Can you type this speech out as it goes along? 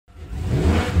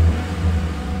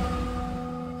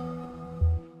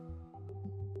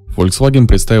Volkswagen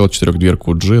представил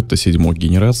четырехдверку Jetta седьмой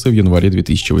генерации в январе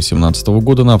 2018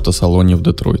 года на автосалоне в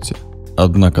Детройте.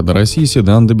 Однако до России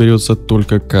седан доберется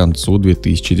только к концу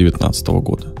 2019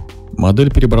 года.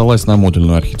 Модель перебралась на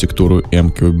модульную архитектуру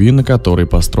MQB, на которой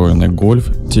построены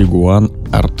Golf, Tiguan,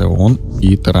 Arteon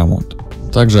и Terramont.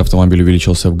 Также автомобиль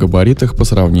увеличился в габаритах по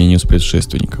сравнению с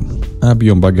предшественником.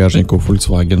 Объем багажника у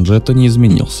Volkswagen Jetta не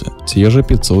изменился, те же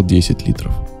 510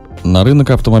 литров. На рынок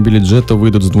автомобили Jetta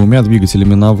выйдут с двумя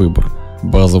двигателями на выбор.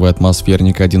 Базовый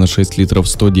атмосферник 1,6 литров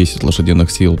 110 лошадиных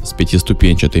сил с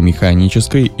пятиступенчатой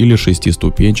механической или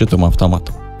шестиступенчатым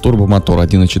автоматом. Турбомотор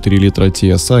 1,4 литра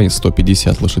TSI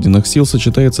 150 лошадиных сил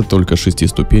сочетается только с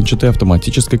шестиступенчатой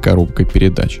автоматической коробкой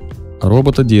передач.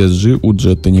 Робота DSG у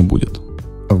Jetta не будет.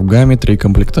 В гамме 3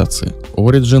 комплектации –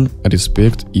 Origin,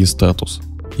 Respect и Status.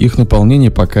 Их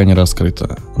наполнение пока не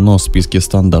раскрыто, но в списке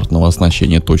стандартного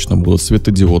оснащения точно будут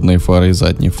светодиодные фары и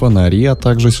задние фонари, а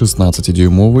также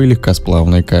 16-дюймовые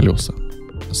легкосплавные колеса.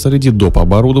 Среди доп.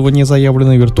 Оборудования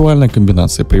заявлены виртуальная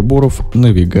комбинация приборов,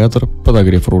 навигатор,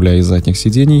 подогрев руля и задних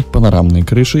сидений, панорамные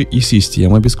крыши и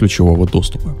система бесключевого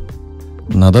доступа.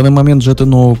 На данный момент Jetta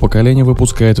нового поколения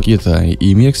выпускают в Китае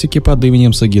и Мексике под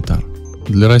именем Sagitar.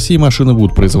 Для России машины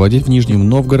будут производить в Нижнем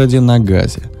Новгороде на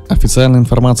газе. Официальной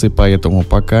информации по этому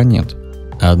пока нет.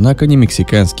 Однако ни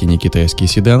мексиканские, ни китайские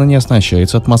седаны не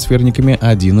оснащаются атмосферниками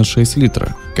 1,6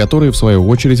 литра, которые в свою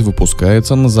очередь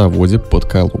выпускаются на заводе под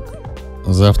Калугой.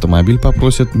 За автомобиль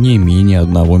попросят не менее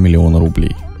 1 миллиона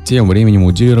рублей. Тем временем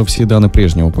у дилеров седаны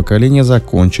прежнего поколения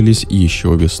закончились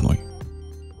еще весной.